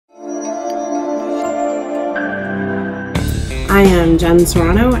I am Jen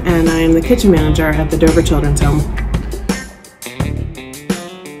Serrano, and I am the kitchen manager at the Dover Children's Home.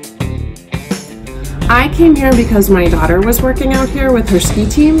 I came here because my daughter was working out here with her ski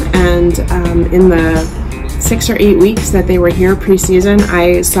team, and in the 6 or 8 weeks that they were here pre-season,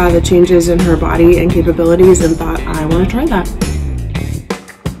 I saw the changes in her body and capabilities and thought, I want to try that.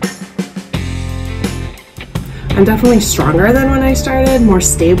 I'm definitely stronger than when I started, more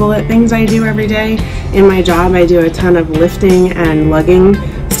stable at things I do every day. In my job, I do a ton of lifting and lugging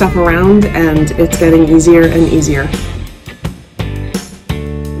stuff around, and it's getting easier and easier.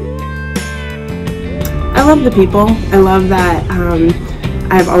 I love the people. I love that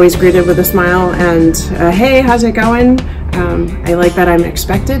I've always greeted with a smile and, hey, how's it going? I like that I'm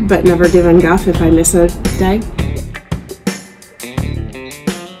expected, but never given guff if I miss a day.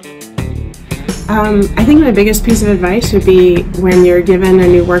 I think my biggest piece of advice would be when you're given a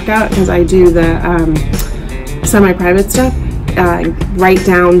new workout, because I do the semi-private stuff, write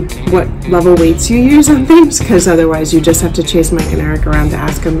down what level weights you use on things, because otherwise you just have to chase Mike and Eric around to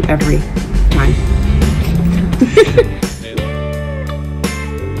ask them every time.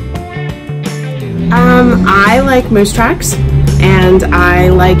 I like Moose Tracks, and I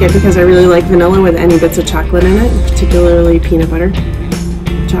like it because I really like vanilla with any bits of chocolate in it, particularly peanut butter,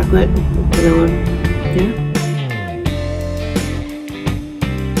 chocolate, vanilla, yeah.